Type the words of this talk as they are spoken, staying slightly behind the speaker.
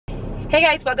Hey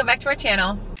guys, welcome back to our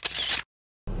channel.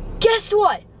 Guess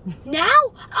what?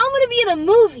 Now I'm gonna be in a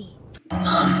movie.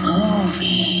 A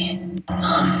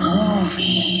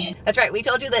movie. That's right, we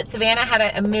told you that Savannah had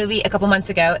a movie a couple months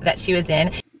ago that she was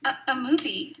in. A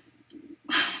movie?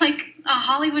 Like a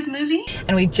Hollywood movie?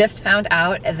 And we just found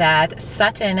out that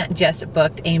Sutton just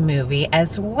booked a movie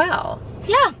as well.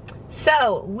 Yeah.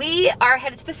 So we are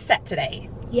headed to the set today.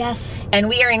 Yes. And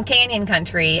we are in Canyon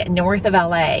Country, north of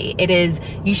LA. It is,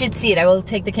 you should see it. I will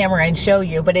take the camera and show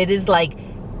you, but it is like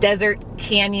desert,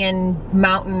 canyon,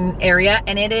 mountain area,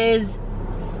 and it is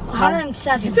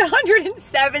 107. It's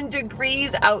 107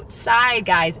 degrees outside,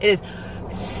 guys. It is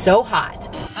so hot.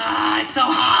 It's so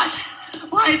hot.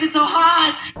 Why is it so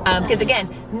hot? Because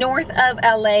again, north of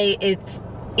LA, it's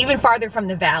even farther from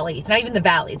the valley. It's not even the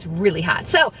valley. It's really hot.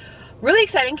 So, really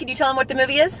exciting. Can you tell them what the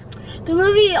movie is? The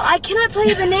movie, I cannot tell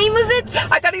you the name of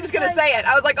it. I thought he was going to say it.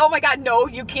 I was like, oh my God, no,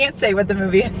 you can't say what the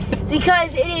movie is.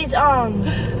 Because it is,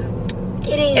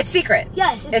 It's secret.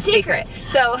 Yes, it's secret.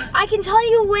 So I can tell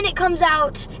you when it comes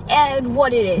out and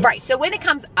what it is. right. So when it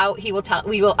comes out, we will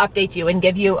update you and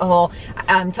give you a whole,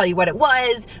 tell you what it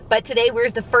was. But today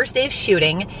was the first day of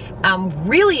shooting. I'm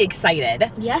really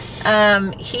excited. Yes.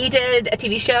 He did a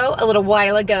TV show a little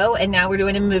while ago, and now we're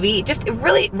doing a movie. Just a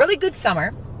really, really good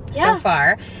summer. Yeah. So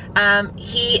far.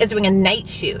 He is doing a night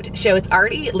shoot. So it's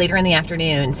already later in the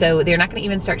afternoon. So they're not going to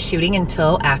even start shooting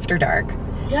until after dark.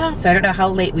 Yeah. So I don't know how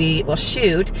late we will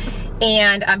shoot.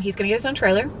 And he's going to get his own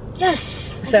trailer.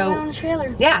 Yes. So on the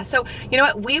trailer. Yeah. So you know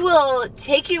what? We will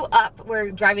take you up.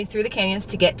 We're driving through the canyons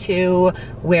to get to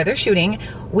where they're shooting.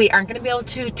 We aren't going to be able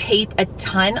to tape a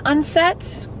ton on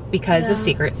set because of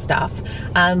secret stuff.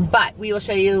 But we will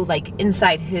show you like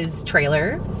inside his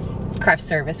trailer, craft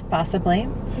service possibly.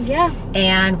 Yeah.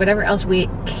 And whatever else we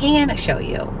can show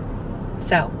you.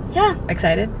 So, yeah.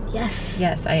 Excited? Yes.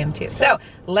 Yes, I am too. So,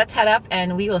 let's head up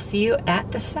and we will see you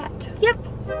at the set. Yep.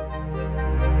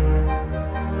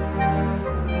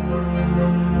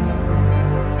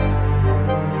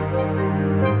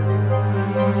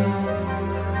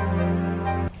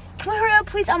 Can we hurry up,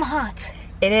 please? I'm hot.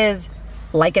 It is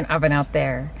like an oven out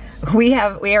there. We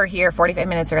are here 45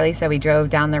 minutes early, so we drove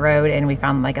down the road and we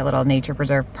found like a little nature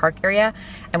preserve park area,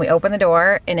 and we opened the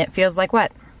door and it feels like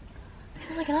what? It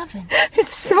feels like an oven.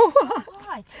 It's so hot.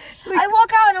 Like, I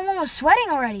walk out and I'm almost sweating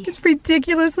already. It's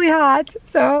ridiculously hot.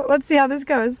 So let's see how this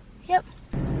goes. Yep.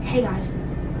 Hey guys,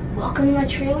 welcome to my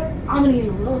trailer. I'm gonna give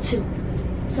you a little tour.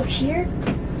 So here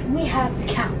we have the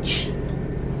couch.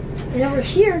 And over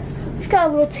here, we've got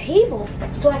a little table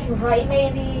so I can write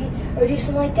maybe or do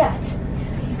something like that.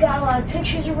 You've got a lot of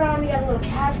pictures around, we got a little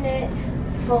cabinet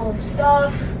full of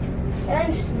stuff.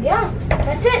 And yeah,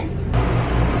 that's it.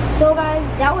 So guys,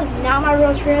 that was not my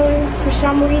real trailer for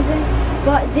some reason,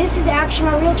 but this is actually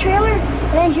my real trailer,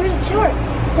 and here's a tour.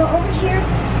 So over here,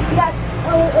 we got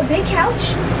a big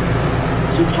couch,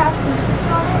 huge couch with a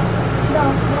seat on it.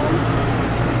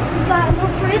 We've got a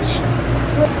little fridge.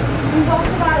 We've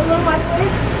also got a little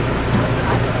microwave. It's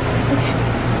hot.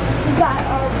 We've got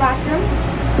our bathroom,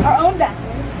 our own bathroom.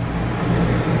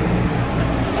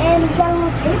 And we've got a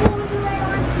little table we can lay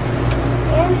on.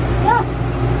 And yeah,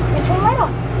 and turn the light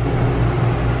on.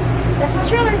 That's my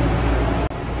trailer.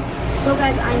 So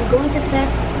guys, I'm going to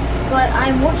set, but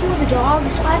I'm working with the dog,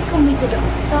 so I have to go meet the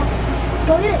dog. So let's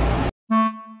go get it.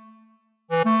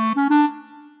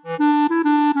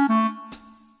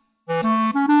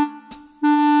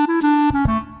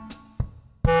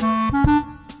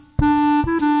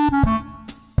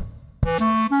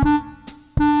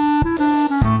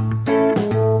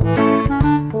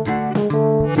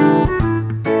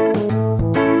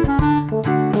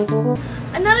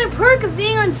 Of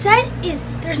being on set is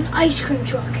there's an ice cream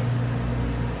truck.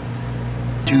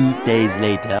 2 days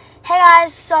later. Hey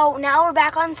guys, so now we're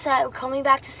back on set. We're coming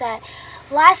back to set.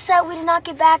 Last set we did not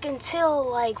get back until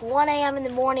like 1 a.m. in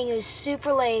the morning. It was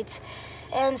super late.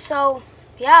 And so,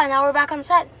 yeah, now we're back on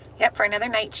set. Yep, for another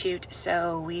night shoot.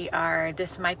 So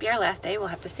this might be our last day. We'll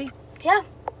have to see. Yeah.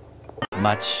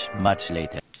 Much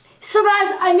later. So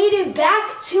guys, I made it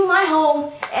back to my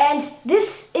home, and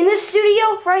in this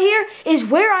studio right here is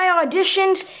where I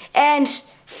auditioned and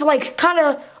for like kind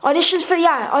of auditioned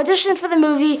for the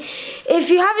movie.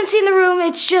 If you haven't seen the room,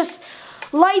 it's just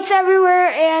lights everywhere,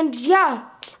 and yeah,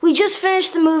 we just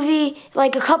finished the movie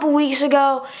like a couple weeks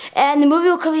ago, and the movie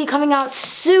will be coming out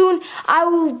soon. I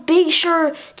will be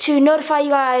sure to notify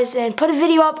you guys and put a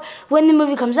video up when the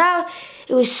movie comes out.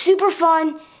 It was super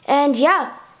fun, and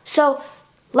yeah, so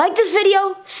like this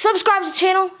video, subscribe to the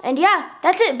channel, and yeah,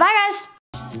 that's it. Bye, guys.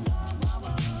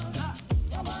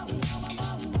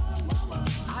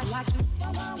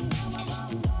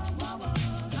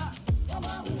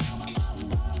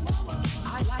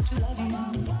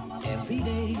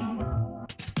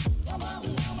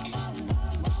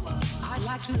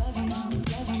 to love you,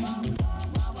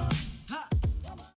 love you.